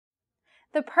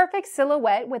The perfect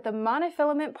silhouette with a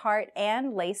monofilament part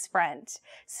and lace front.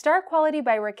 Star Quality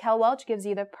by Raquel Welch gives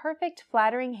you the perfect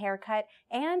flattering haircut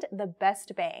and the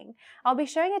best bang. I'll be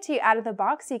showing it to you out of the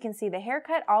box so you can see the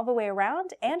haircut all the way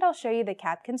around, and I'll show you the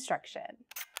cap construction.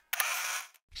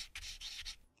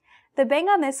 The bang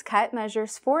on this cut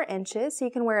measures 4 inches, so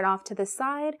you can wear it off to the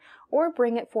side or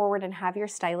bring it forward and have your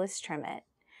stylist trim it.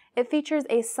 It features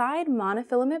a side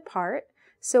monofilament part,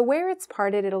 so where it's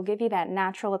parted, it'll give you that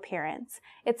natural appearance.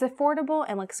 It's affordable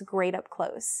and looks great up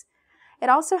close. It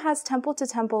also has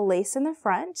temple-to-temple lace in the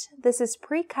front. This is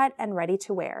pre-cut and ready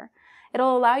to wear.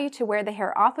 It'll allow you to wear the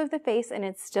hair off of the face and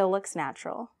it still looks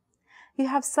natural. You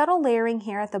have subtle layering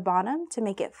here at the bottom to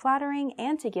make it flattering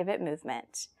and to give it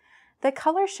movement. The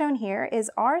color shown here is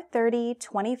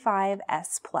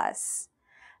R3025S+.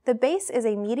 The base is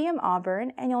a medium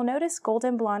auburn, and you'll notice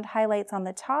golden blonde highlights on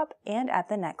the top and at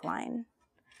the neckline.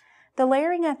 The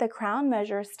layering at the crown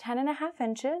measures 10.5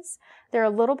 inches. They're a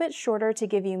little bit shorter to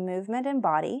give you movement and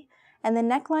body, and the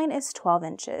neckline is 12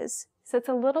 inches. So it's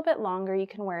a little bit longer. You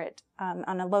can wear it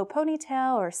on a low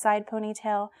ponytail or side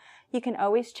ponytail. You can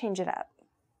always change it up.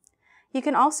 You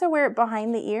can also wear it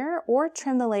behind the ear or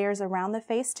trim the layers around the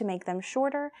face to make them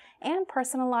shorter and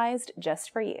personalized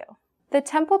just for you. The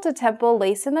temple-to-temple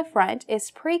lace in the front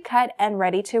is pre-cut and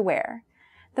ready to wear.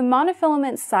 The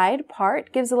monofilament side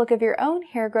part gives a look of your own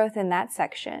hair growth in that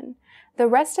section. The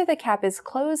rest of the cap is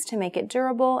closed to make it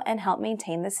durable and help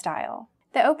maintain the style.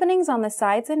 The openings on the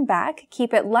sides and back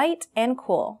keep it light and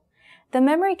cool. The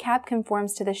memory cap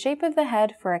conforms to the shape of the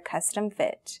head for a custom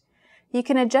fit. You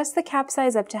can adjust the cap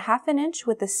size up to 1/2 inch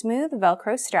with the smooth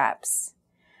Velcro straps.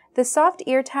 The soft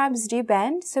ear tabs do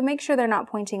bend, so make sure they're not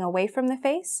pointing away from the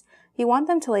face. You want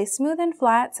them to lay smooth and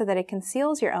flat so that it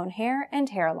conceals your own hair and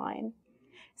hairline.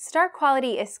 Star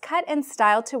Quality is cut and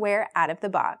styled to wear out of the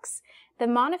box. The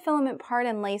monofilament part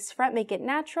and lace front make it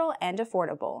natural and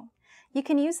affordable. You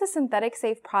can use the synthetic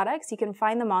safe products. You can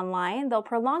find them online. They'll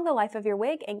prolong the life of your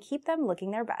wig and keep them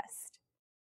looking their best.